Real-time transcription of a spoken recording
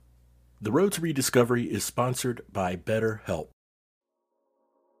The Road to Rediscovery is sponsored by BetterHelp.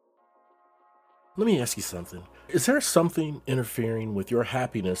 Let me ask you something. Is there something interfering with your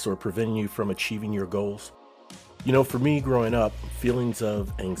happiness or preventing you from achieving your goals? You know, for me growing up, feelings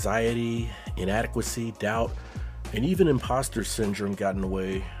of anxiety, inadequacy, doubt, and even imposter syndrome got in the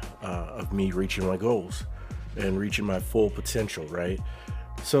way of me reaching my goals and reaching my full potential, right?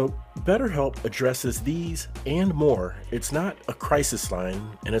 So BetterHelp addresses these and more. It's not a crisis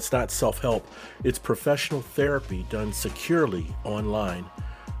line and it's not self-help. It's professional therapy done securely online.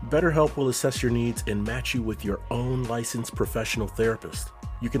 BetterHelp will assess your needs and match you with your own licensed professional therapist.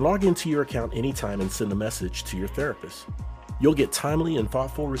 You can log into your account anytime and send a message to your therapist. You'll get timely and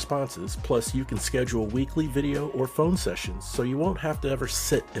thoughtful responses, plus you can schedule weekly video or phone sessions so you won't have to ever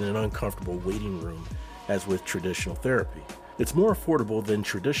sit in an uncomfortable waiting room as with traditional therapy. It's more affordable than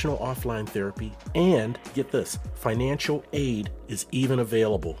traditional offline therapy, and get this, financial aid is even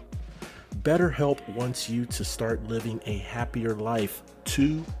available. BetterHelp wants you to start living a happier life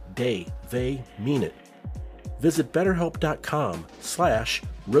today. They mean it. Visit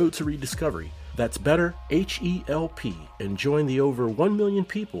betterhelp.com/road to rediscovery. That's better, H-E-L-P, and join the over 1 million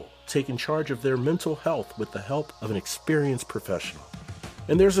people taking charge of their mental health with the help of an experienced professional.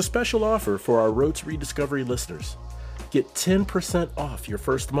 And there's a special offer for our Road to Rediscovery listeners. Get 10% off your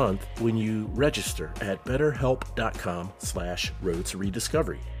first month when you register at betterhelp.com/road to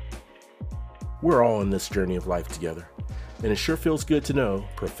rediscovery. We're all on this journey of life together, and it sure feels good to know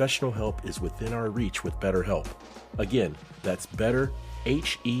professional help is within our reach with BetterHelp. Again, that's better,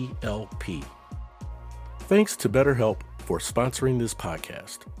 H-E-L-P. Thanks to BetterHelp for sponsoring this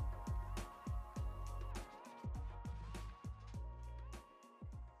podcast.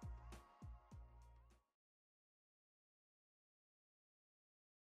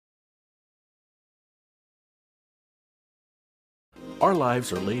 Our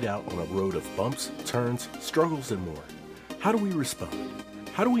lives are laid out on a road of bumps, turns, struggles, and more. How do we respond?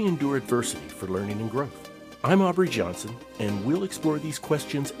 How do we endure adversity for learning and growth? I'm Aubrey Johnson, and we'll explore these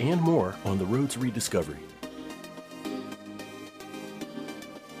questions and more on the Road to Rediscovery.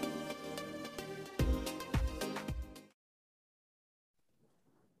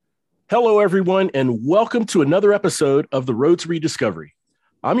 Hello, everyone, and welcome to another episode of the Road to Rediscovery.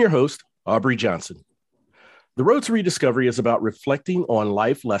 I'm your host, Aubrey Johnson. The Road to Rediscovery is about reflecting on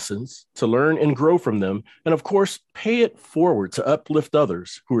life lessons to learn and grow from them, and of course, pay it forward to uplift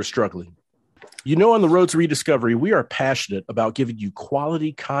others who are struggling. You know, on the Road to Rediscovery, we are passionate about giving you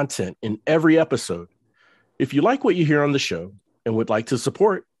quality content in every episode. If you like what you hear on the show and would like to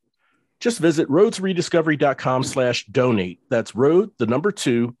support, just visit roadtorediscovery.com/donate. That's road, the number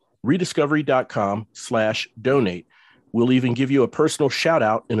 2, rediscovery.com/donate. We'll even give you a personal shout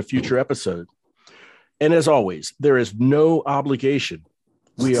out in a future episode. And as always, there is no obligation.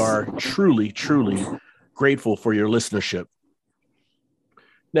 We are truly, truly grateful for your listenership.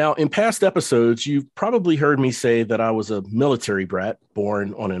 Now, in past episodes, you've probably heard me say that I was a military brat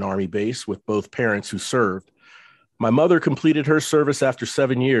born on an Army base with both parents who served. My mother completed her service after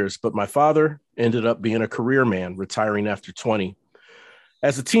 7 years, but my father ended up being a career man, retiring after 20.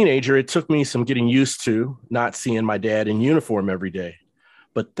 As a teenager, it took me some getting used to not seeing my dad in uniform every day.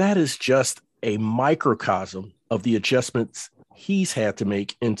 But that is just a microcosm of the adjustments he's had to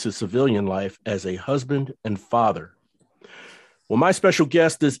make into civilian life as a husband and father. Well, my special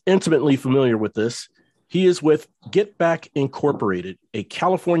guest is intimately familiar with this. He is with Get Back Incorporated, a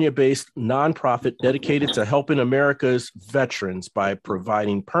California-based nonprofit dedicated to helping America's veterans by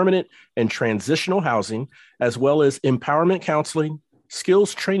providing permanent and transitional housing, as well as empowerment counseling,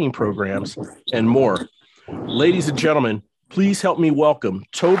 skills training programs, and more. Ladies and gentlemen, please help me welcome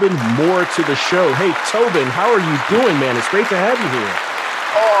Tobin Moore to the show. Hey, Tobin, how are you doing, man? It's great to have you here.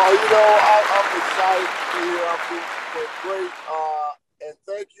 Oh, I'm excited to be here. I'm doing great. And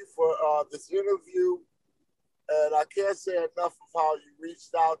thank you for this interview. And I can't say enough of how you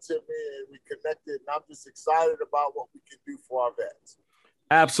reached out to me and we connected. And I'm just excited about what we can do for our vets.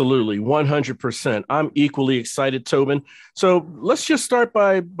 Absolutely, 100%. I'm equally excited, Tobin. So let's just start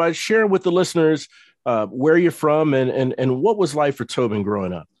by sharing with the listeners where you're from and what was life for Tobin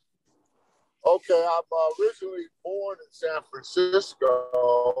growing up? Okay, I'm originally born in San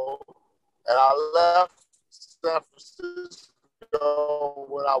Francisco, and I left San Francisco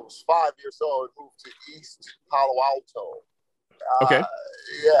when I was 5 years old and moved to East Palo Alto. Okay.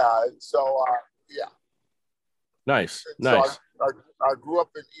 Yeah. Nice. So I grew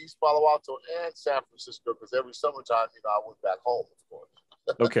up in East Palo Alto and San Francisco because every summertime, I went back home, of course.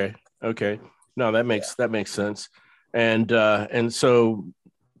 Okay. No, that makes sense. And so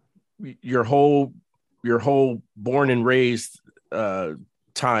your whole born and raised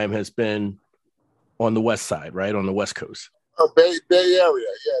time has been on the West Side, right? On the West Coast. Bay Area.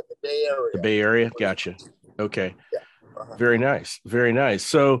 Yeah, the Bay Area. The Bay Area. Gotcha. Okay. Yeah. Uh-huh. Very nice. Very nice.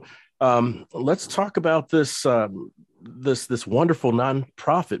 So let's talk about this this wonderful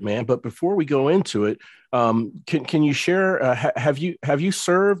nonprofit, man. But before we go into it, can you share? Have you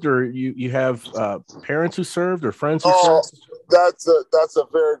served, or you have parents who served, or friends who served? That's a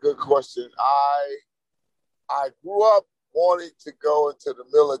very good question. I grew up wanting to go into the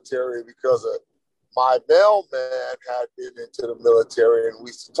military because my mailman had been into the military, and we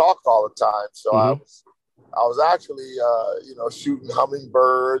used to talk all the time. So I was actually, shooting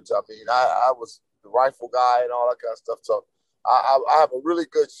hummingbirds. I mean, I was the rifle guy and all that kind of stuff. So I have a really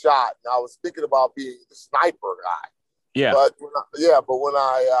good shot, and I was thinking about being the sniper guy. Yeah. But when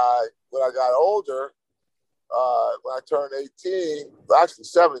I got older, when I turned 18, actually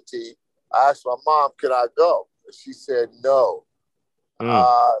 17, I asked my mom, "Can I go?" And she said no.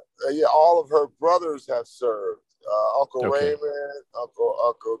 All of her brothers have served. Uncle Raymond,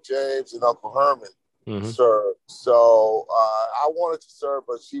 Uncle James, and Uncle Herman served. So I wanted to serve,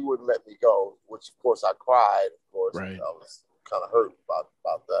 but she wouldn't let me go, which of course I cried. Of course, right. I was kind of hurt about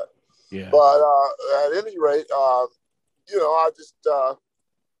that. Yeah. But at any rate, I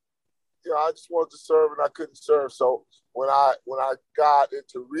just wanted to serve, and I couldn't serve. So when I got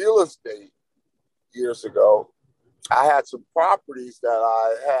into real estate years ago, I had some properties that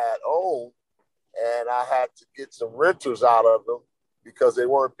I had owned, and I had to get some renters out of them because they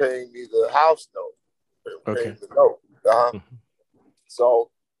weren't paying me the house note. They were paying the note.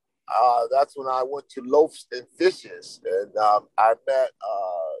 So that's when I went to Loaves and Fishes, and I met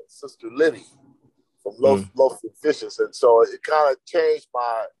Sister Liddy from Loaves and Fishes. And so it kind of changed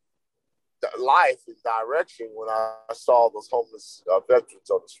my life and direction when I saw those homeless veterans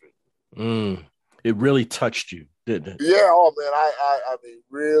on the street. It really touched you, didn't it? Yeah. Oh man, I mean,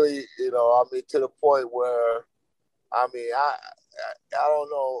 really, to the point where, I don't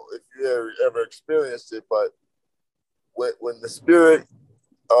know if you ever experienced it, but when the spirit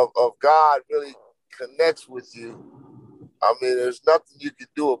of God really connects with you, I mean, there's nothing you can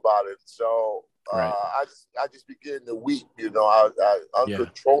do about it. So I just begin to weep,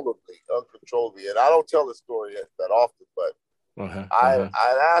 uncontrollably, and I don't tell the story that often, but I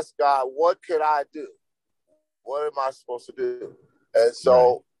asked God, what can I do? What am I supposed to do? And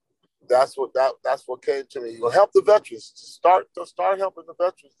so that's what came to me. Help the veterans. Start helping the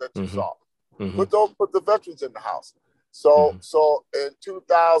veterans that you saw. Put the veterans in the house. So in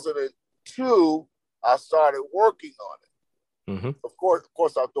 2002, I started working on it. Of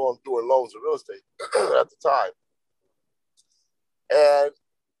course, I was doing loans of real estate at the time. And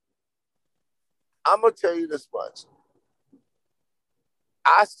I'm gonna tell you this much.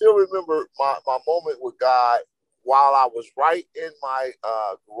 I still remember my moment with God while I was right in my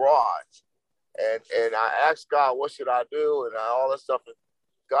garage, and I asked God, what should I do, and all that stuff. And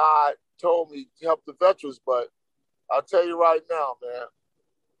God told me to help the veterans, but I'll tell you right now, man.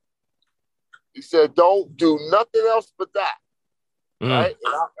 He said, don't do nothing else but that. Right?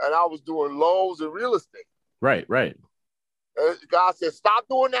 And I was doing loans and real estate. Right. And God said, stop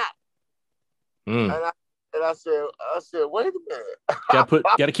doing that. And I said, wait a minute.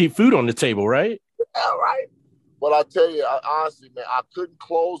 Gotta keep food on the table, right? Yeah, right. But I tell you, honestly, man, I couldn't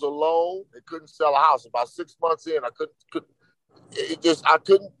close a loan and couldn't sell a house. About 6 months in, I couldn't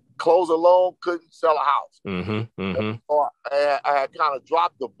close a loan, couldn't sell a house. So I had kind of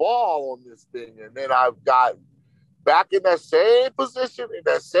dropped the ball on this thing, and then I got back in that same position, in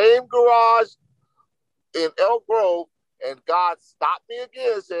that same garage in Elk Grove, and God stopped me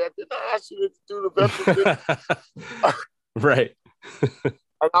again and said, didn't I ask you to do the veteran thing? Right.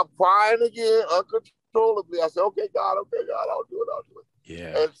 And I'm crying again, uncontrollably. I said, okay, God, I'll do it.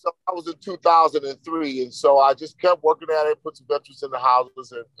 Yeah. And so that was in 2003. And so I just kept working at it, put some veterans in the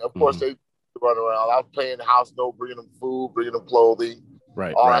houses. And of course, they run around. I was paying the house note, bringing them food, bringing them clothing.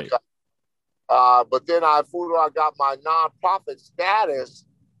 Right. That kind of, but then I got my nonprofit status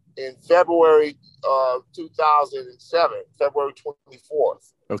in February 2007, February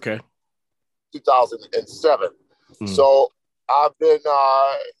 24th. Okay. 2007. So I've been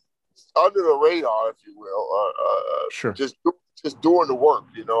under the radar, if you will, sure. just doing the work,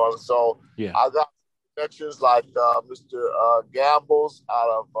 So I got connections like Mr. Gambles out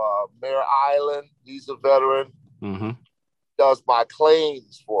of Mare Island. He's a veteran. Does my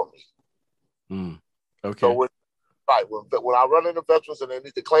claims for me. Okay. So when I run into veterans and they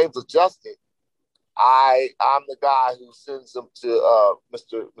need the claims adjusted, I'm the guy who sends them to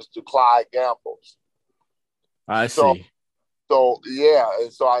Mr. Clyde Gambles. I see. So yeah,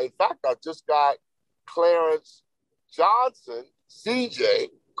 and so I just got Clarence Johnson CJ,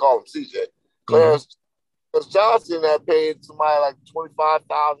 call him CJ, Mm-hmm. Clarence Johnson had paid somebody like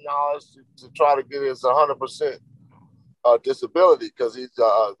 $25,000 to try to get his 100% disability because he's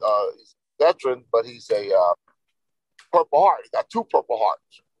a veteran, but he's a Purple Heart. He got 2 Purple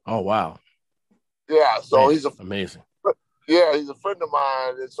Hearts. Oh, wow. Yeah, so Man, he's amazing. Yeah, he's a friend of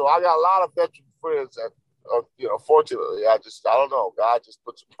mine, and so I got a lot of veteran friends that, fortunately, I don't know, God just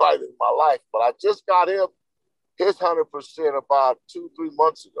put some pride in my life, but I just got him his 100% about 2-3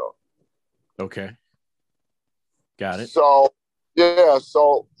 months ago. Okay. Got it. So, yeah,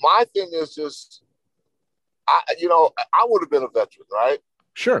 so my thing is just, I would have been a veteran, right?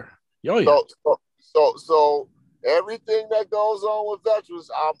 Sure. Oh, yeah. So everything that goes on with veterans,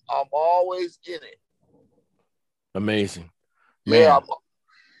 I'm always in it. Amazing. Yeah.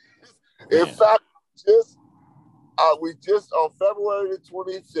 Man. In fact, we just on February the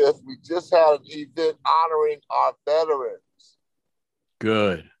 25th, we just had an event honoring our veterans.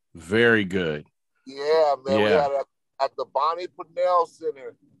 Good. Very good. Yeah, man. Yeah. We had it at the Bonnie Purnell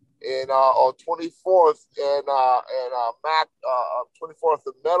Center on 24th and Mac 24th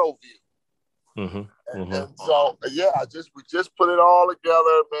and Meadowview. Mm-hmm. Mm-hmm. And so we just put it all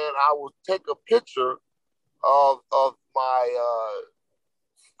together, man. I will take a picture of my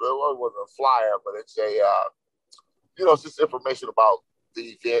it wasn't a flyer, but it's it's just information about the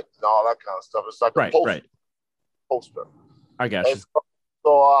event and all that kind of stuff. It's like a poster. I got you.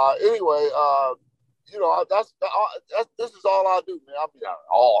 So anyway, this is all I do, man. I mean,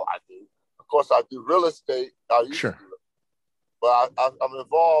 all I do. Of course, I do real estate. I used to do it, but I'm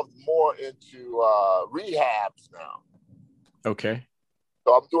involved more into rehabs now. Okay.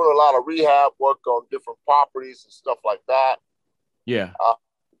 So I'm doing a lot of rehab work on different properties and stuff like that. Yeah.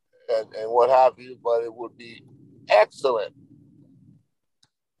 And what have you, but it would be excellent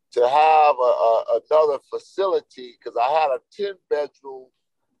to have another facility because I had a 10-bedroom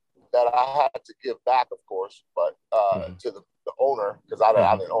that I had to give back, of course, but to the owner because I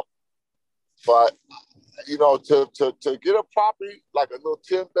didn't own it. But to get a property like a little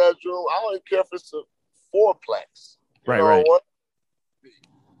 10-bedroom, I don't even care if it's a 4-plex. You know what?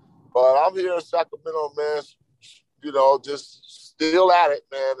 But I'm here in Sacramento, man. Just still at it,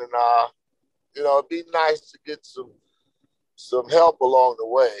 man, and it'd be nice to get some help along the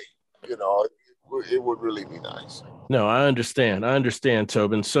way. It would really be nice. No, I understand,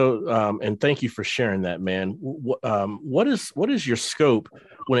 Tobin. So, and thank you for sharing that, man. What is your scope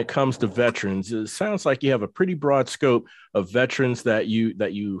when it comes to veterans? It sounds like you have a pretty broad scope of veterans that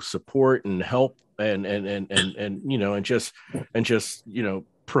you support and help and just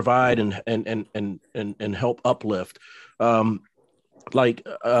provide and help uplift. Are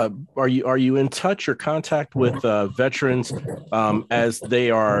you in touch or contact with veterans as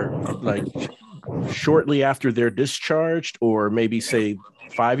they are like shortly after they're discharged, or maybe say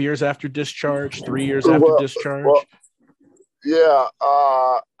 5 years after discharge, 3 years after discharge? Yeah.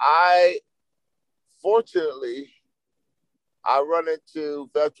 Fortunately, I run into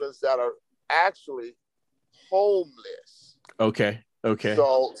veterans that are actually homeless. Okay.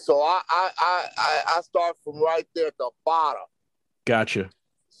 So I start from right there at the bottom. Gotcha.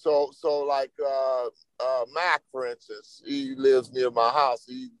 So like Mac, for instance, he lives near my house.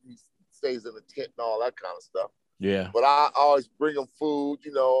 He stays in a tent and all that kind of stuff. Yeah. But I always bring him food,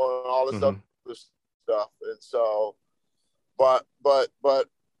 and all this other stuff. And so, but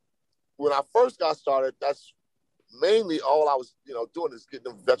when I first got started, that's mainly all I was, doing is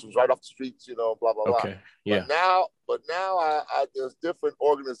getting them veterans right off the streets, blah, blah, blah. Okay. Yeah. But now I there's different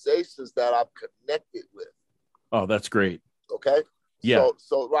organizations that I'm connected with. Oh, that's great. Okay. Yeah.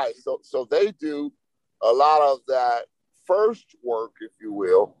 So they do a lot of that first work, if you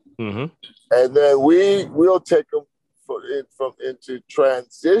will. Mm-hmm. And then we'll take them into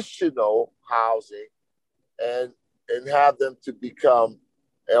transitional housing and have them to become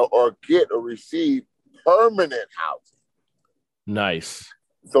or get or receive permanent housing. Nice.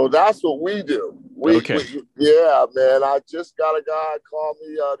 So that's what we do. Yeah, man. I just got a guy call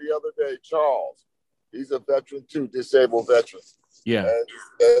me the other day, Charles. He's a veteran too, disabled veteran. Yeah.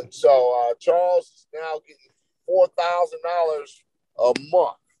 And so Charles is now getting $4,000 a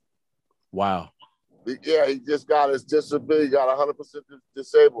month. Wow. Yeah, he just got his disability, got 100%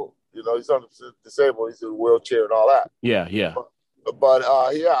 disabled. He's 100% disabled. He's in a wheelchair and all that. Yeah. But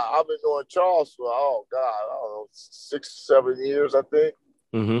I've been knowing Charles for, I don't know, 6-7 years, I think.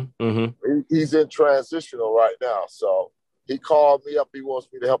 Mm-hmm. Mm-hmm. He's in transitional right now. So he called me up. He wants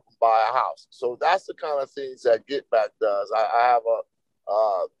me to help him buy a house. So that's the kind of things that Get Back does. I have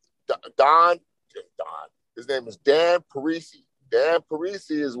Don. His name is Dan Parisi. Dan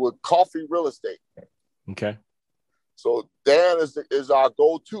Parisi is with Coffee Real Estate. Okay. So Dan is our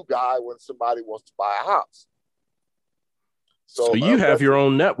go-to guy when somebody wants to buy a house. So you have your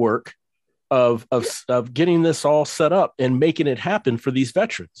own network of getting this all set up and making it happen for these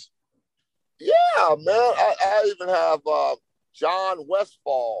veterans. Yeah, man. I even have John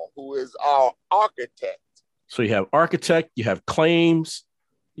Westfall, who is our architect. So you have architect, you have claims,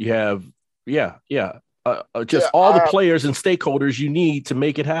 you have, all the players and stakeholders you need to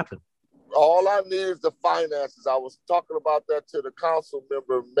make it happen. All I need is the finances. I was talking about that to the council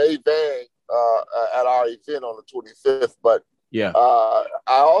member, May Vang, at our event on the 25th. But yeah, I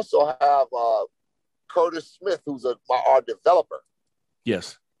also have Curtis Smith, who's our developer.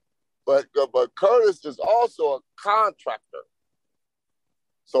 Yes. But Curtis is also a contractor.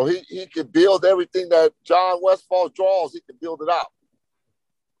 So he can build everything that John Westfall draws. He can build it out.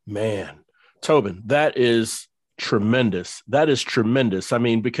 Man, Tobin, that is tremendous. That is tremendous. I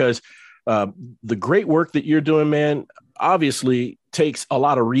mean, because the great work that you're doing, man, obviously takes a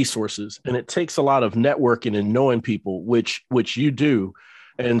lot of resources, and it takes a lot of networking and knowing people, which you do.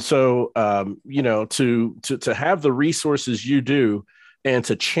 And so, to have the resources you do and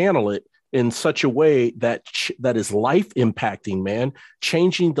to channel it in such a way that is life impacting, man,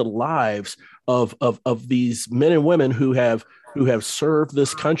 changing the lives of these men and women who have served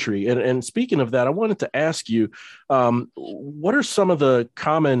this country. And speaking of that, I wanted to ask you, what are some of the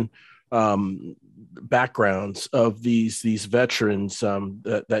common backgrounds of these veterans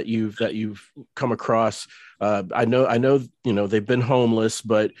that you've come across? I know they've been homeless,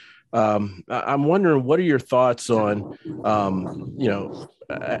 but I'm wondering, what are your thoughts on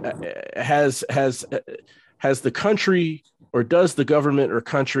has the country, or does the government or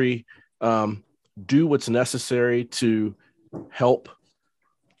country do what's necessary to help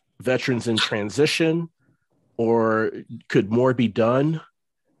veterans in transition, or could more be done?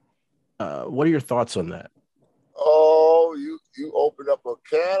 What are your thoughts on that? Oh, you open up a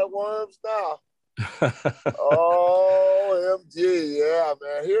can of worms now. OMG, yeah,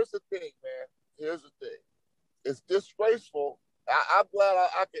 man. Here's the thing, man. Here's the thing. It's disgraceful. I'm glad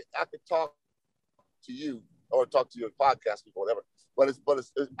I could talk to you or talk to your podcast people, whatever. But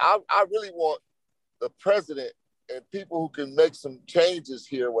I really want the president and people who can make some changes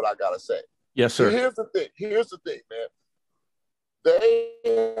hear what I gotta say. Yes, sir. Here's the thing, man. They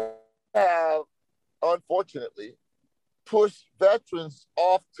have, unfortunately, pushed veterans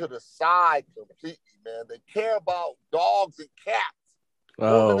off to the side completely, man. They care about dogs and cats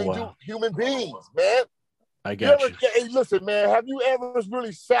more than they do human beings, man. I got you. Hey, listen, man, have you ever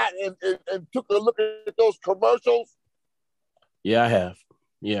really sat and took a look at those commercials? Yeah, I have.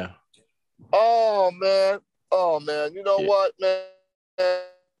 Yeah. Oh, man. You know what, man?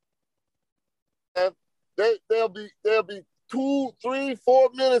 They'll be 2, 3, 4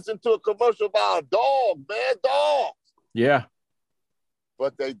 minutes into a commercial about a dog, man. Dogs. Yeah.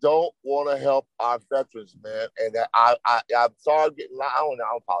 But they don't want to help our veterans, man. And I'm sorry I'm getting loud.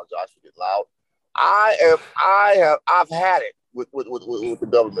 I apologize for getting loud. I've had it with the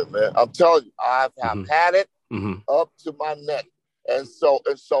government, man. I'm telling you, I've had it up to my neck. And so,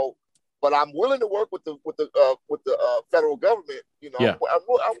 but I'm willing to work with the federal government. You know, yeah. I'm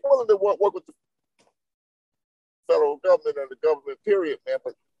willing to work with the federal government and the government, period, man.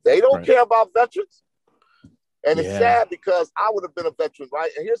 But they don't care about veterans. And it's sad, because I would have been a veteran,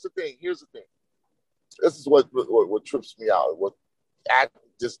 right? And here's the thing. This is what trips me out. What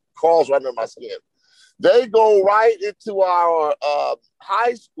just crawls right under my skin. They go right into our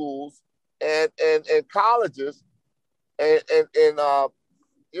high schools and colleges and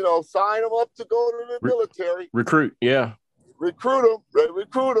sign them up to go to the military. Recruit, yeah. Recruit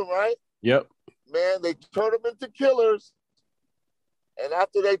them, right? Yep. Man, they turn them into killers. And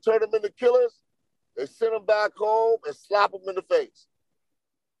after they turn them into killers, they send them back home and slap them in the face.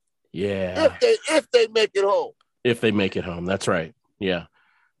 Yeah. If they make it home. If they make it home, that's right. Yeah.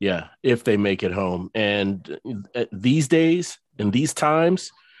 Yeah. If they make it home. And these days, in these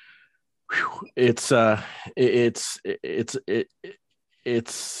times, it's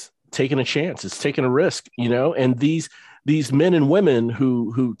taking a chance. It's taking a risk, and these men and women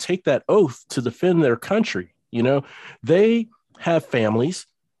who take that oath to defend their country, they have families,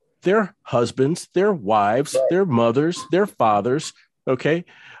 their husbands, their wives, their mothers, their fathers. Okay.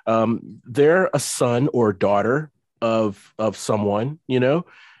 They're a son or daughter of someone,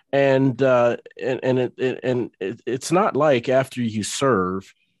 and it's not like after you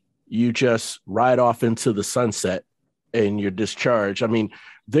serve, you just ride off into the sunset and you're discharged. I mean,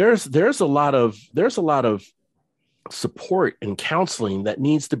 there's a lot of support and counseling that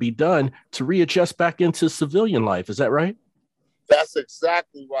needs to be done to readjust back into civilian life. Is that right? That's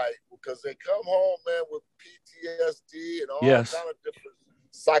exactly right. because they come home, man, with PTSD and all Yes. kind of different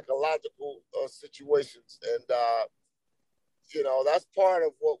psychological situations, and that's part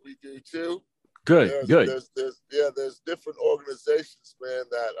of what we do too. Good. There's different organizations, man,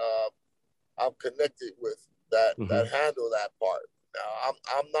 that I'm connected with that handle that part. Now,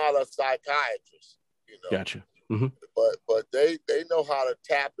 I'm not a psychiatrist, Gotcha. but they know how to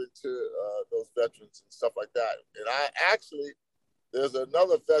tap into those veterans and stuff like that. And there's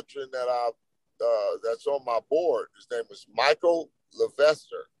another veteran that that's on my board. His name is Michael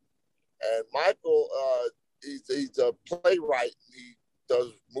Levester, and Michael he's a playwright. He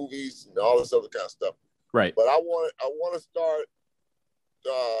does movies and all this other kind of stuff. Right. But I want to start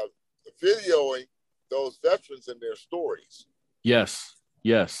videoing those veterans and their stories. Yes.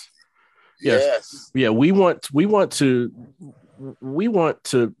 Yeah, we want to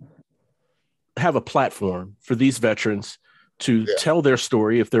have a platform for these veterans to tell their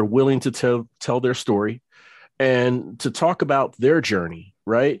story if they're willing to tell their story, and to talk about their journey,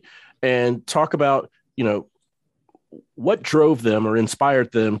 right? And talk about, what drove them or inspired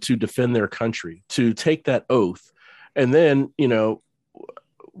them to defend their country, to take that oath. And then,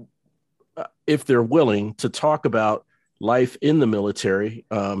 if they're willing to talk about life in the military,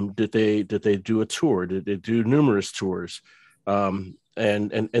 did they do a tour? Did they do numerous tours? And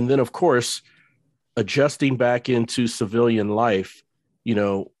then, of course, adjusting back into civilian life,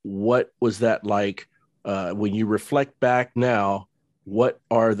 what was that like? When you reflect back now, what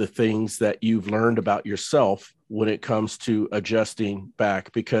are the things that you've learned about yourself when it comes to adjusting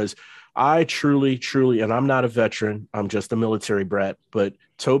back? Because I truly, and I'm not a veteran, I'm just a military brat, but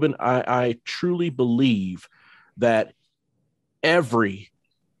Tobin, I truly believe that every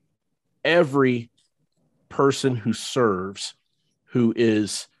person who serves, who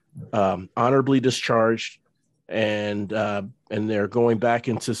is honorably discharged, and they're going back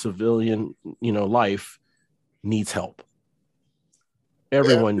into civilian, life, needs help.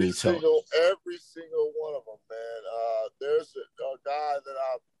 Everyone needs help. Every single one of them, man. There's a guy that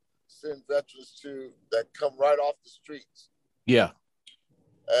I've sent veterans to that come right off the streets. Yeah.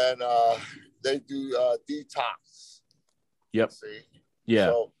 And they do detox. Yep. See?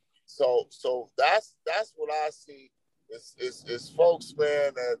 Yeah. So that's what I see is folks,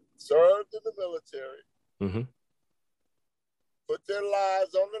 man, that served in the military, put their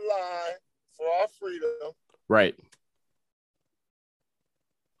lives on the line for our freedom. Right.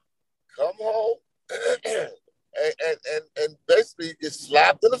 Come home and basically get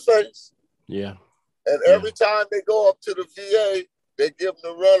slapped in the face. Yeah. And every time they go up to the VA, they give them the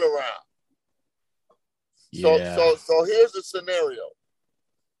runaround. Yeah. So here's the scenario.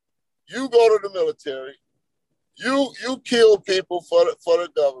 You go to the military, you kill people for the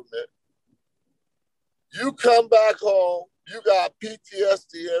government. You come back home, you got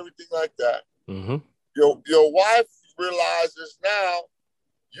PTSD, everything like that. Mm-hmm. Your wife realizes now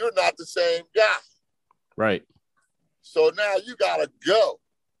you're not the same guy. Right. So now you gotta go.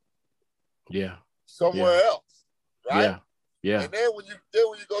 Yeah. Somewhere else. Right? Yeah. And then when you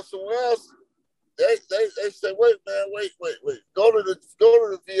go somewhere else, they say, wait. Go to the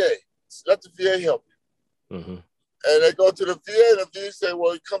VA. Let the VA help you. Mm-hmm. And they go to the VA, and the VA say,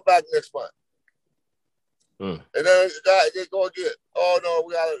 well, you come back next month. And then they go again. Oh no,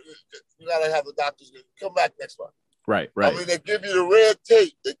 we gotta have the doctors come back next month. Right. I mean, they give you the red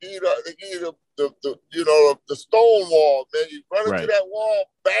tape. They give you the stone wall, man. You run into that wall,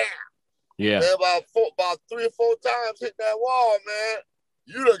 bam. Yeah. Man, about 3 or 4 times hitting that wall, man.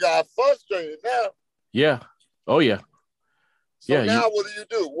 You done got frustrated now. Yeah. Oh yeah. So now what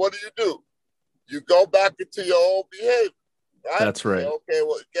do? You go back into your old behavior, right? That's right. Say, okay,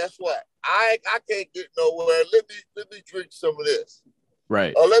 well, guess what? I can't get nowhere. Let me drink some of this.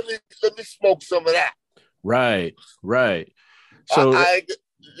 Right. Or let me smoke some of that. Right. So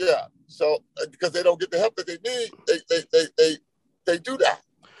So because they don't get the help that they need, they do that.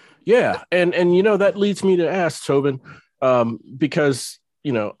 Yeah, and that leads me to ask Tobin, because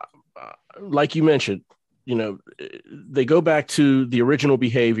like you mentioned, they go back to the original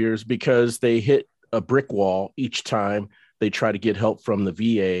behaviors because they hit a brick wall each time they try to get help from the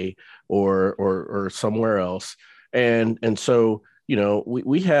VA or somewhere else, and so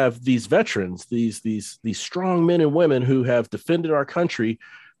we have these veterans, these strong men and women who have defended our country.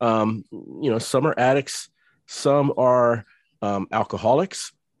 Some are addicts, some are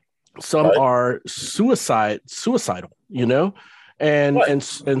alcoholics. Some are suicidal, and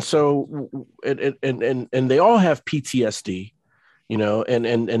so they all have PTSD,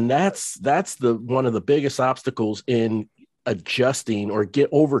 and that's one of the biggest obstacles in adjusting or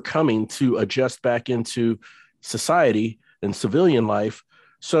overcoming to adjust back into society and civilian life.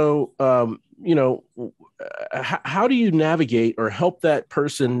 So, how do you navigate or help that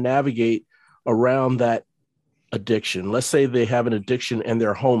person navigate around that addiction? Let's say they have an addiction and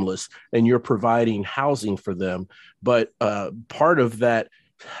they're homeless and you're providing housing for them, but part of that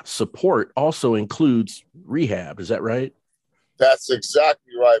support also includes rehab. Is that right? That's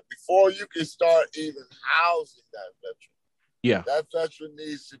exactly right. Before you can start even housing Yeah. that veteran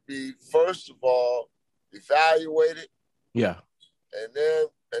needs to be, first of all, evaluated, Yeah. and then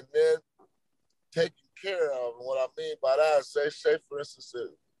taken care of. And what I mean by that is, say for instance,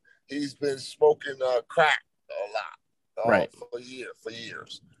 he's been smoking crack a lot, Right. for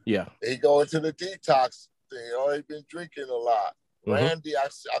years. Yeah. He go into the detox thing. He been drinking a lot. Mm-hmm. Randy, I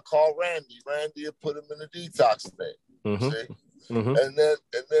call Randy. Randy will put him in the detox thing. Mm-hmm. See, Mm-hmm. and then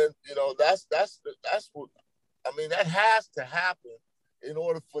that's what I mean. That has to happen in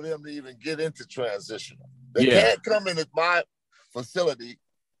order for them to even get into transitional. They can't come into my facility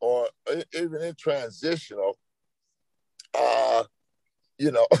or even in transitional.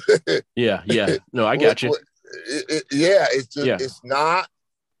 Yeah. No, I got you. It's just it's not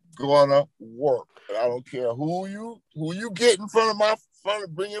gonna work. But I don't care who you get in front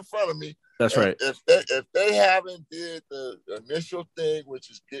of bring in front of me. That's right. If they haven't did the initial thing,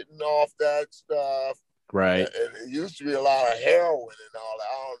 which is getting off that stuff, right? And it used to be a lot of heroin and all that.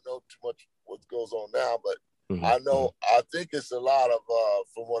 I don't know too much what goes on now, but I know I think it's a lot of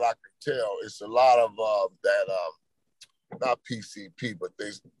from what I can tell, it's a lot of that not PCP, but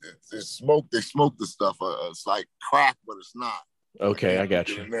they smoke the stuff. It's like crack, but it's not. Okay, I got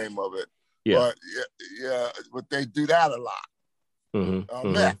you. The name of it. Yeah. But they do that a lot.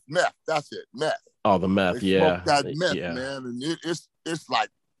 Meth. That's it. Meth. Oh, the meth. They smoke that meth, man, and it's like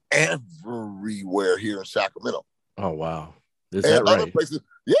everywhere here in Sacramento. Oh wow, is that other right? Places,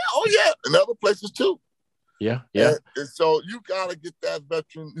 yeah. Oh yeah, and other places too. Yeah. And so you gotta get that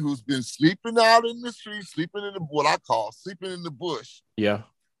veteran who's been sleeping out in the street, sleeping in what I call sleeping in the bush. Yeah.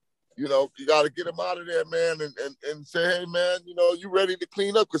 You got to get him out of there, man, and say, hey, man, you ready to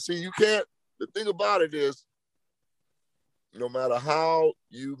clean up? Because, see, you can't. The thing about it is, no matter how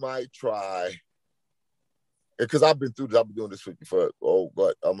you might try, because I've been through this, I've been doing this for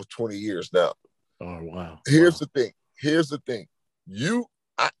almost 20 years now. Oh, wow. Here's the thing.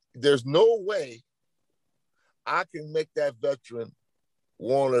 There's no way I can make that veteran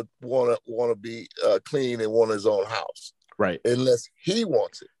wanna be clean and want his own house. Right. Unless he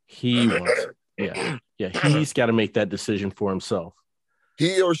wants it. He wants it. Yeah. He's got to make that decision for himself.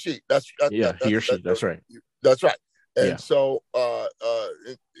 He or she. He or she. That's right. That's right. And so, I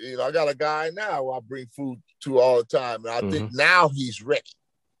got a guy now who I bring food to all the time, and I think now he's ready.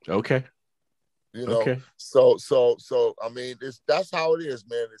 Okay. Okay. So I mean, that's how it is,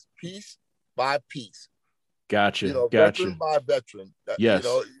 man. It's piece by piece. Gotcha. Veteran by veteran. Yes.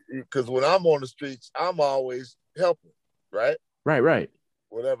 Because when I'm on the streets, I'm always helping. Right. Right.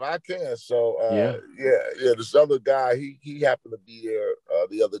 Whatever I can. So this other guy, he happened to be there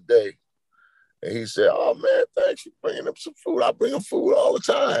the other day, and he said, "Oh man, thanks for bringing him some food. I bring him food all the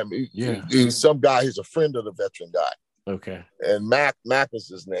time." He's some guy. He's a friend of the veteran guy. Okay. And Mac is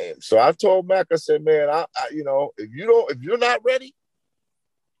his name. So I told Mac, I said, "Man, I if you're not ready,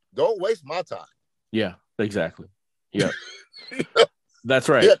 don't waste my time." Yeah. Exactly. Yeah. That's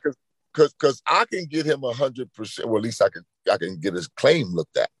right. Yeah, because I can get him 100%. Well, at least I can get his claim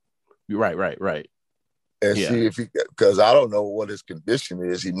looked at. Right. And see if because I don't know what his condition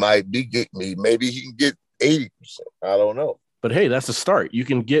is. He might be getting me. Maybe he can get 80%. I don't know. But hey, that's a start. You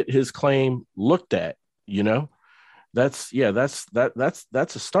can get his claim looked at. That's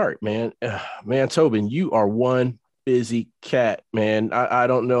a start, man. Man, Tobin, you are one busy cat, man. I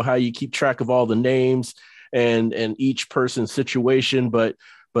don't know how you keep track of all the names and each person's situation, but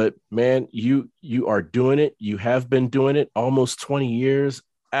man, you are doing it. You have been doing it almost 20 years.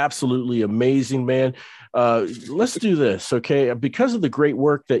 Absolutely amazing, man. Let's do this, okay? Because of the great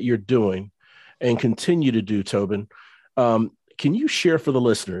work that you're doing and continue to do, Tobin, can you share for the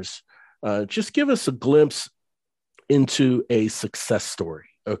listeners, just give us a glimpse into a success story,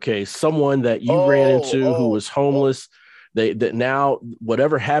 okay? Someone that you ran into who was homeless, that now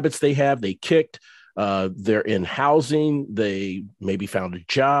whatever habits they have, they kicked. They're in housing. They maybe found a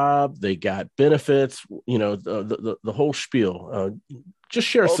job. They got benefits. The whole spiel. Just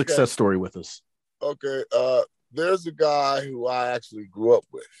share a success story with us. Okay. There's a guy who I actually grew up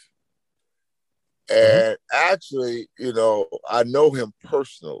with, and actually, I know him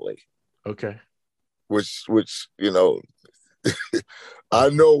personally. Okay. Which I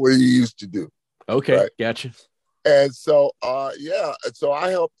know what he used to do. Okay, right? Gotcha. And so, so I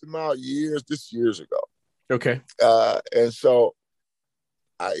helped him out years ago. Okay. And so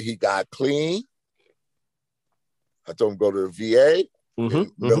he got clean. I told him to go to the VA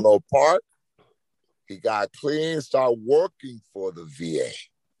in Menlo Park. He got clean, started working for the VA.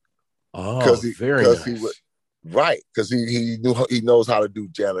 Oh, very nice. Because he knows how to do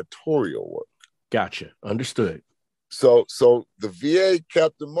janitorial work. Gotcha. Understood. So the VA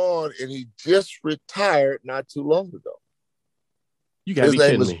kept him on, and he just retired not too long ago. You gotta be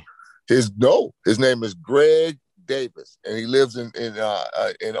kidding me. His name is Greg Davis, and he lives in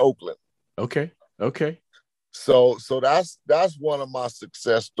Oakland. Okay. So that's one of my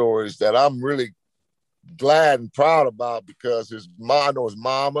success stories that I'm really glad and proud about, because I know his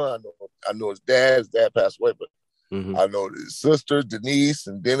mama, I know his dad. His dad passed away, but I know his sister Denise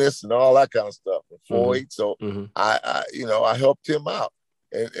and Dennis and all that kind of stuff, and Floyd. So I helped him out,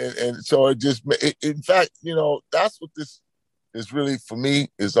 and so in fact, that's what this is really for me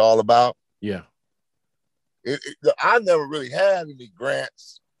is all about. Yeah. I never really had any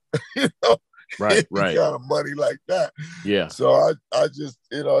grants, right, kind of money like that. Yeah. So I just,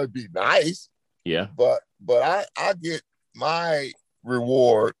 it'd be nice. Yeah. But I get my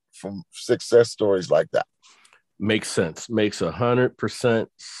reward from success stories like that. Makes sense. Makes 100%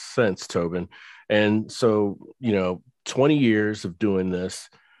 sense, Tobin. And so, 20 years of doing this,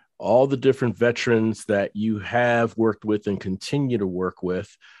 all the different veterans that you have worked with and continue to work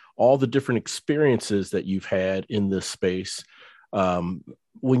with, all the different experiences that you've had in this space.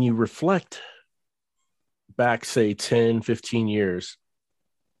 When you reflect back, say 10, 15 years,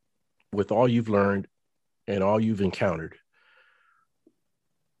 with all you've learned and all you've encountered,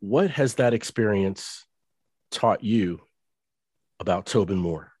 what has that experience taught you about Tobin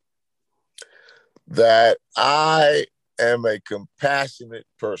Moore? That I am a compassionate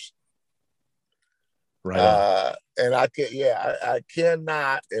person. Right. And I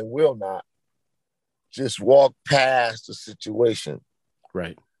cannot and will not just walk past the situation.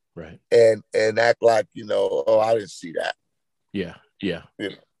 Right. And act like, I didn't see that. Yeah.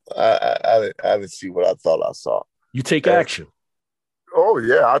 I didn't see what I thought I saw. You take action. Oh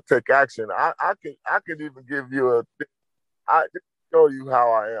yeah, I take action. I could even give you I show you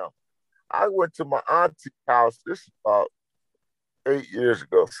how I am. I went to my auntie's house. This is about 8 years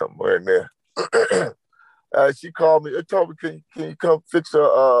ago, somewhere in there. She called me and told me, "Can you come fix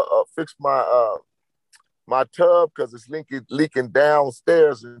my tub because it's leaking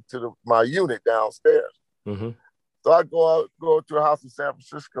downstairs into my unit downstairs." So I go to her house in San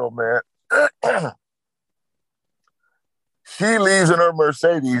Francisco, man. She leaves in her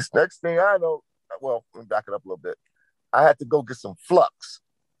Mercedes. Next thing I know, well, let me back it up a little bit. I had to go get some flux.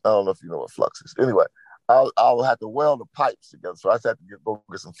 I don't know if you know what flux is. Anyway, I'll have to weld the pipes together. So I had to go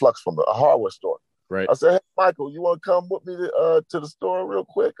get some flux from a hardware store. Right. I said, "Hey, Michael, you want to come with me to the store real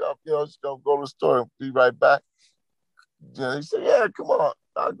quick? Just gonna go to the store and be right back." He said, "Yeah, come on."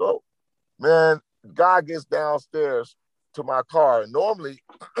 I go. Man, guy gets downstairs to my car. And normally,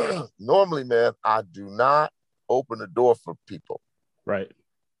 man, I do not open the door for people. Right.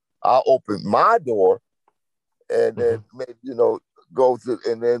 I'll open my door and then maybe, go through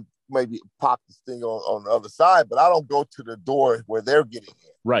and then maybe pop this thing on the other side, but I don't go to the door where they're getting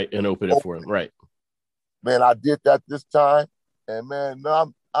in. Right, and open it for them. Right. Man, I did that this time. And man,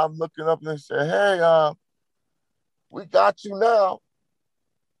 I'm looking up and they say, "Hey, we got you now."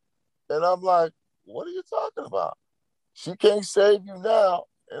 And I'm like, "What are you talking about? She can't save you now."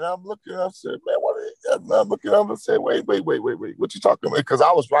 And I'm looking up and said, "Man, what are you?" I'm looking up and say, wait. What you talking about? Because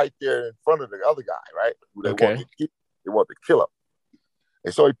I was right there in front of the other guy, right? Who they wanted to kill him.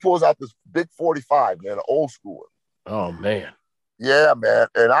 And so he pulls out this big 45, man, an old school one. Oh, man. Yeah, man.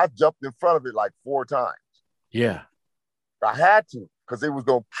 And I jumped in front of it like 4 times. Yeah. I had to, because it was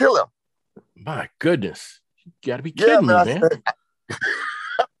going to kill him. My goodness. You got to be kidding me, man.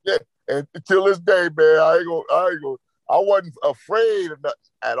 Yeah. And until this day, man, I wasn't afraid of nothing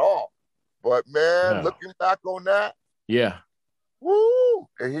at all. But man, looking back on that, yeah, woo!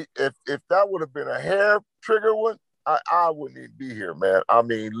 And if that would have been a hair trigger one, I wouldn't even be here, man. I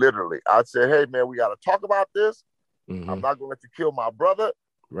mean, literally, I'd say, "Hey, man, we got to talk about this. I'm not gonna let you kill my brother,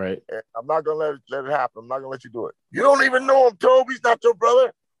 right? And I'm not gonna let it happen. I'm not gonna let you do it. You don't even know him, Toby. He's not your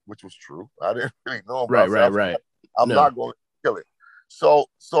brother," which was true. I didn't really know him. Right. I'm not gonna kill it. So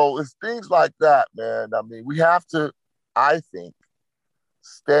it's things like that, man. I mean, we have to, I think,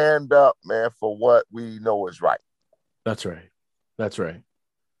 stand up, man, for what we know is right. That's right.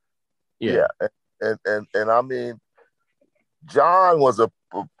 Yeah. And I mean, John was a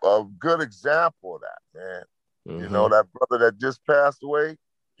good example of that, man. That brother that just passed away.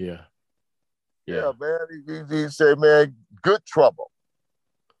 Yeah, man. He said, "Man, good trouble."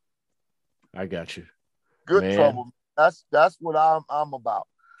 I got you. Good trouble. That's what I'm about.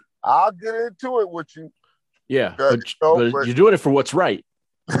 I'll get into it with you. Yeah, but you're doing it for what's right.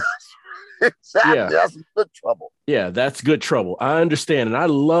 Exactly. Yeah. That's good trouble. Yeah, that's good trouble. I understand. And I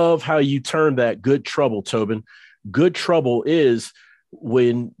love how you term that good trouble, Tobin. Good trouble is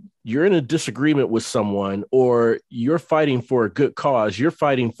when you're in a disagreement with someone or you're fighting for a good cause, you're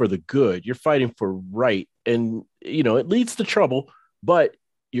fighting for the good, you're fighting for right. And, it leads to trouble, but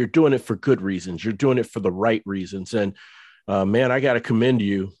you're doing it for good reasons. You're doing it for the right reasons. And man, I got to commend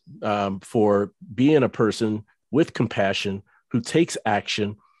you for being a person with compassion who takes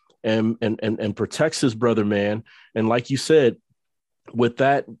action and protects his brother, man. And like you said, with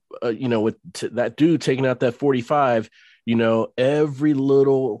that, that dude taking out that 45, every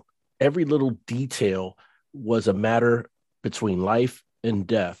little detail was a matter between life and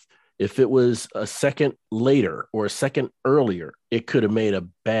death. If it was a second later or a second earlier, it could have made a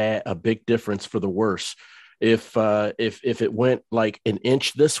big difference for the worse. If it went like an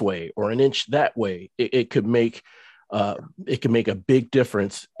inch this way or an inch that way, it could make a big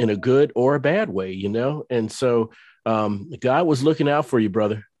difference in a good or a bad way, And so the guy was looking out for you,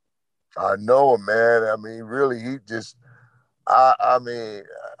 brother. I know him, man. I mean, really, he just, I mean,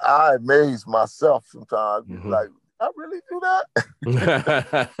 I amaze myself sometimes. Mm-hmm. Like, I really do that?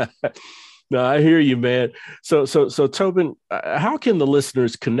 No, I hear you, man. So Tobin, how can the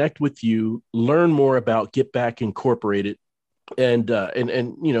listeners connect with you, learn more about Get Back Incorporated, and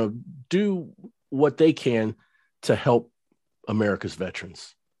do what they can to help America's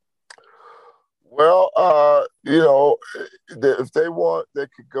veterans? Well, if they want, they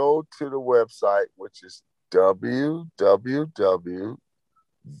could go to the website, which is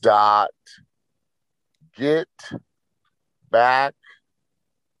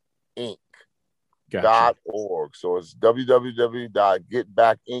So it's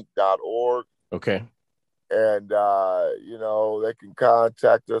www.getbackinc.org. Okay. And they can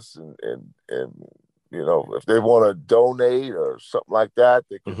contact us and if they want to donate or something like that,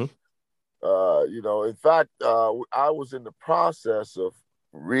 they can. Mm-hmm. In fact, I was in the process of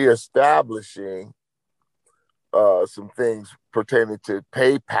reestablishing some things pertaining to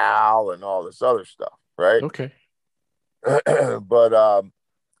PayPal and all this other stuff, right? Okay. But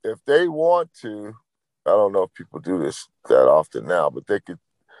if they want to, I don't know if people do this that often now, but they could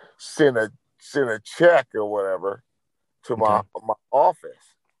send a check or whatever to my office.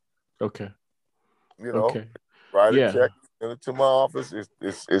 Okay. Write a check, send it to my office.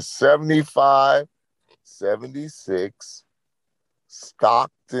 It's 7576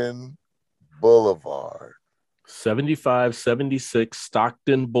 Stockton Boulevard. 7576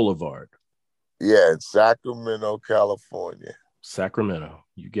 Stockton Boulevard. Yeah, in Sacramento, California. Sacramento.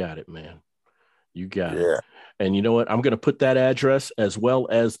 You got it, man. You got it. And you know what? I'm going to put that address as well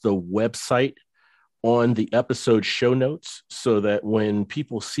as the website on the episode show notes so that when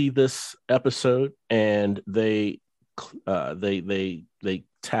people see this episode and they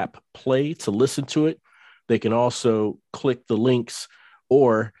tap play to listen to it, they can also click the links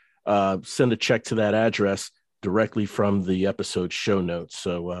or send a check to that address directly from the episode show notes.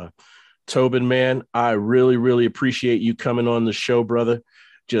 So Tobin, man, I really, really appreciate you coming on the show, brother.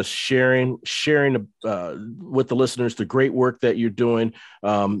 Just sharing with the listeners the great work that you're doing,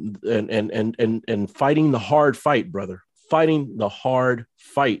 and fighting the hard fight, brother. Fighting the hard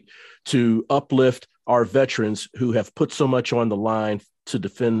fight to uplift our veterans who have put so much on the line to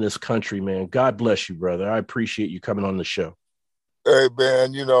defend this country, man. God bless you, brother. I appreciate you coming on the show. Hey,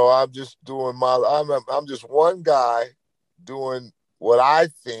 man, I'm just doing I'm just one guy doing what I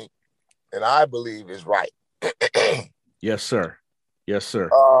think and I believe is right. Yes, sir. Yes, sir.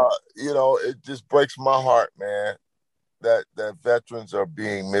 It just breaks my heart, man, that veterans are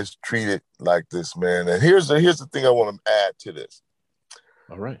being mistreated like this, man. And here's the thing I want to add to this.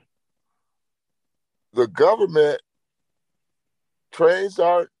 All right. The government trains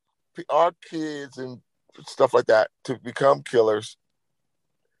our kids and stuff like that to become killers.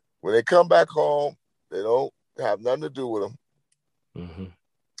 When they come back home, they don't have nothing to do with them. Mm-hmm.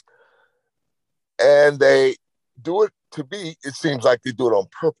 And they do it it seems like they do it on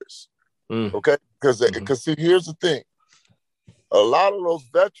purpose. Okay? Because see, here's the thing. A lot of those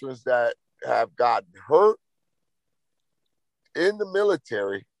veterans that have gotten hurt in the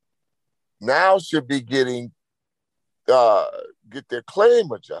military now should be get their claim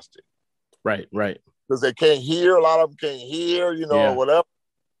adjusted. Right. Because they can't hear. A lot of them can't hear, or whatever.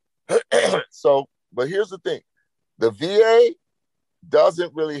 So, but here's the thing. The VA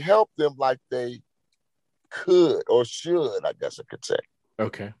doesn't really help them like they could or should, I guess I could say.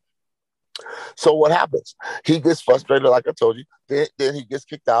 Okay. So what happens? He gets frustrated, like I told you. Then he gets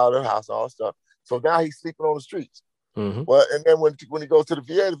kicked out of the house and all that stuff. So now he's sleeping on the streets. Mm-hmm. Well, and then when he goes to the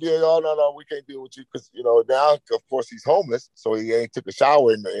VA, oh no, we can't deal with you because now of course he's homeless, so he ain't took a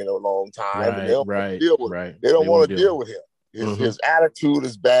shower in a long time, and they Right, don't want to right, deal with right. they don't They won't want to deal. deal with him. Mm-hmm. His attitude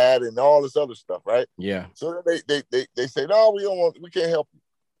is bad and all this other stuff, right? Yeah. So they say no, we can't help you,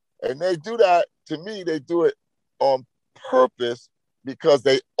 and they do that. To me, they do it on purpose because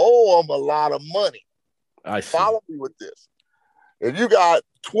they owe him a lot of money. I see. Follow me with this. If you got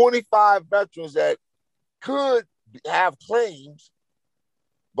 25 veterans that could have claims,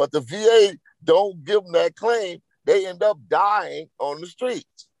 but the VA don't give them that claim, they end up dying on the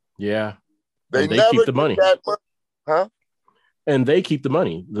streets. Yeah. They and they never keep the get money. that money. Huh? And they keep the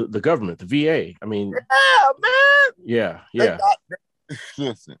money, the government, the VA. I mean, yeah, man. Yeah.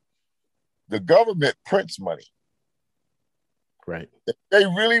 Listen, the government prints money. Right. If they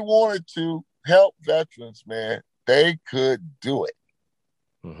really wanted to help veterans, man, they could do it.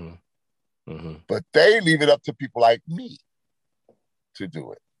 Mm-hmm. Mm-hmm. But they leave it up to people like me to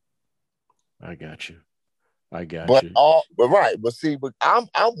do it. I got you. But I'm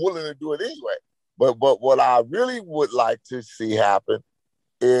willing to do it anyway. But what I really would like to see happen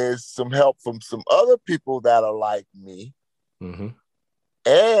is some help from some other people that are like me. Mm-hmm.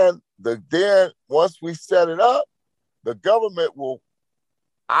 And then once we set it up, the government will,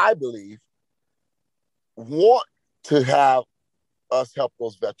 I believe, want to have us help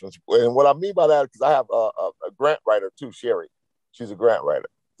those veterans. And what I mean by that, because I have a grant writer too, Sherry. She's a grant writer.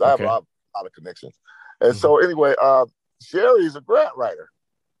 So I have a lot of connections. And so anyway, Sherry is a grant writer.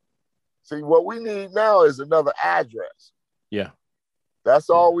 See, what we need now is another address. Yeah. That's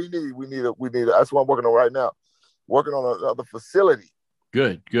all we need. We need that's what I'm working on right now. Working on another facility.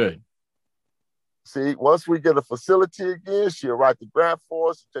 Good. See, once we get a facility again, she'll write the grant for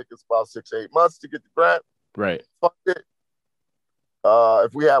us. It'll take us about 6 to 8 months to get the grant. Right. Fund it.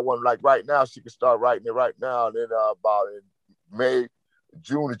 If we had one like right now, she could start writing it right now. And then about in May,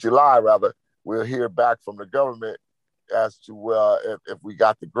 June or July, rather, we'll hear back from the government as to if we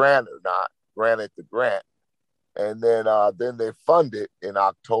got the grant or not, granted the grant. And then they fund it in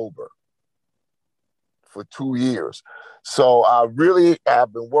October for 2 years. So I really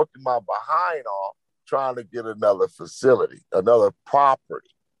have been working my behind off trying to get another facility, another property.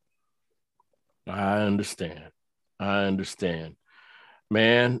 I understand.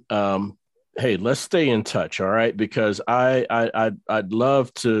 Man, hey, let's stay in touch, all right? Because I'd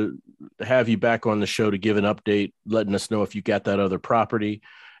love to have you back on the show to give an update, letting us know if you got that other property,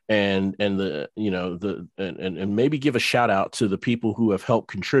 and maybe give a shout out to the people who have helped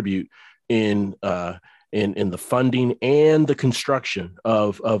contribute in the funding and the construction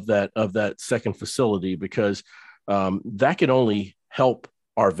of that second facility, because that can only help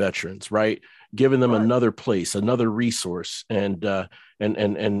our veterans, right? Giving them another place, another resource, and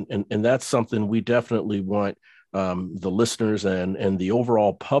that's something we definitely want the listeners and the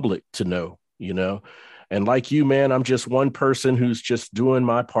overall public to know. And like you, man, I'm just one person who's just doing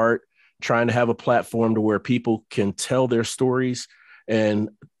my part, trying to have a platform to where people can tell their stories and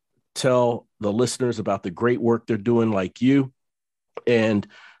tell the listeners about the great work they're doing, like you. And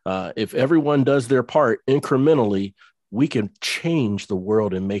if everyone does their part incrementally, we can change the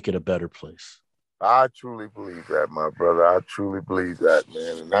world and make it a better place. I truly believe that, my brother. I truly believe that,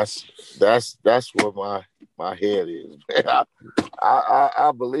 man. And that's where my head is, man.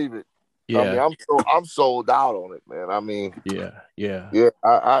 I believe it. Yeah. I mean, I'm sold out on it, man. I mean, yeah.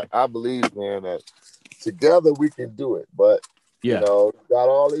 I believe, man, that together we can do it. But got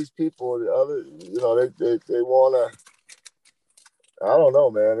all these people, the other, they wanna. I don't know,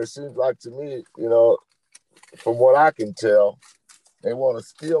 man. It seems like to me, from what I can tell, they want to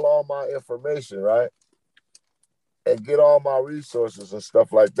steal all my information, right? And get all my resources and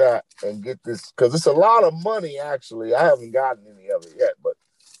stuff like that, and get this, because it's a lot of money. Actually, I haven't gotten any of it yet, but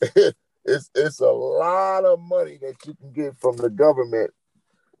it's a lot of money that you can get from the government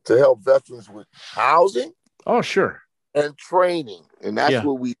to help veterans with housing. Oh, sure. And training, and that's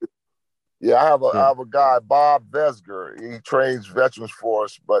what we do. Yeah, I have a guy, Bob Vesger. He trains veterans for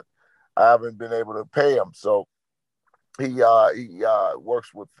us, but I haven't been able to pay him. So he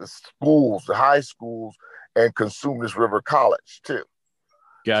works with the schools, the high schools, and Consumers River College too.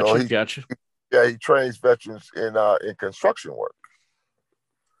 Gotcha. He trains veterans in construction work.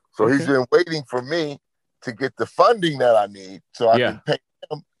 So he's been waiting for me to get the funding that I need so I can pay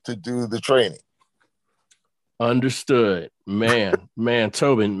him to do the training. Understood, man,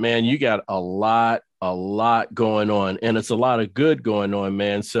 Tobin, man, you got a lot going on, and it's a lot of good going on,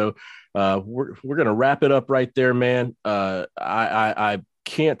 man. So we're going to wrap it up right there, man. I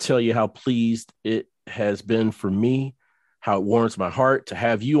can't tell you how pleased it has been for me, how it warms my heart to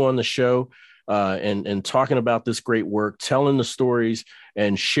have you on the show. and talking about this great work, telling the stories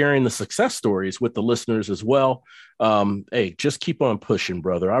and sharing the success stories with the listeners as well. Hey, just keep on pushing,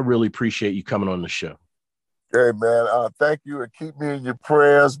 brother. I really appreciate you coming on the show. Hey, man, thank you, and keep me in your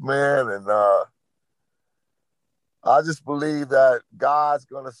prayers, man. And I just believe that God's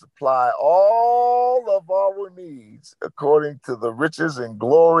going to supply all of our needs according to the riches and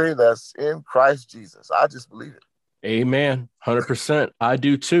glory that's in Christ Jesus. I just believe it. Amen. 100%. I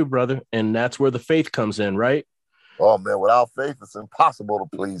do too, brother. And that's where the faith comes in, right? Oh, man, without faith, it's impossible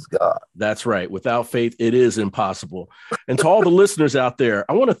to please God. That's right. Without faith, it is impossible. And to all the listeners out there,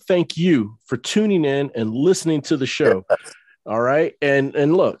 I want to thank you for tuning in and listening to the show. All right.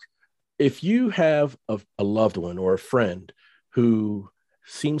 And look, if you have a loved one or a friend who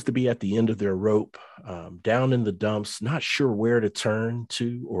seems to be at the end of their rope, down in the dumps, not sure where to turn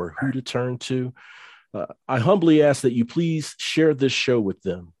to or who to turn to, I humbly ask that you please share this show with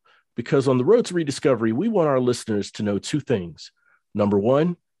them, because on the road to rediscovery, we want our listeners to know two things. Number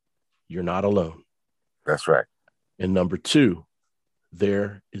one, you're not alone. That's right. And number two,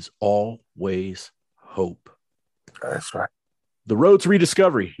 there is always hope. That's right. The road to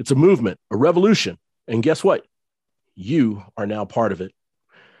rediscovery, it's a movement, a revolution. And guess what? You are now part of it.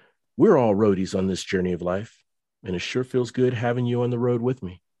 We're all roadies on this journey of life, and it sure feels good having you on the road with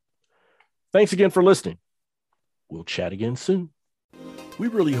me. Thanks again for listening. We'll chat again soon. We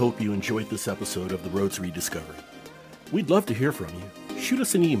really hope you enjoyed this episode of The Road to Rediscovery. We'd love to hear from you. Shoot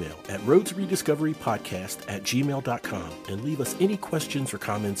us an email at roadtorediscoverypodcast@gmail.com and leave us any questions or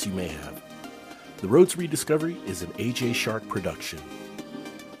comments you may have. The Road to Rediscovery is an AJ Shark production.